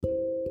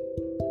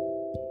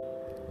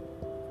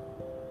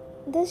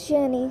This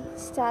journey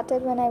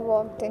started when I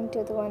walked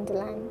into the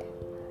Wonderland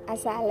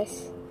as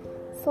Alice,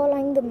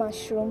 following the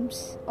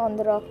mushrooms on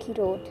the rocky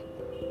road,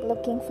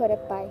 looking for a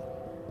pie.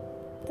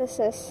 This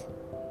is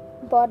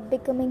bot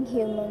becoming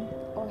human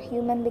or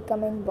human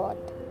becoming bot,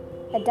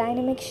 a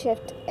dynamic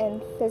shift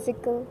in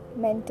physical,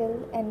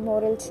 mental, and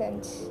moral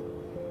sense.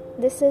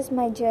 This is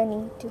my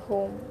journey to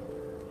home,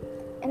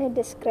 and it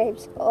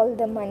describes all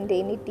the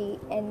mundanity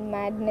and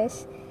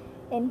madness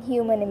in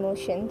human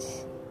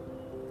emotions.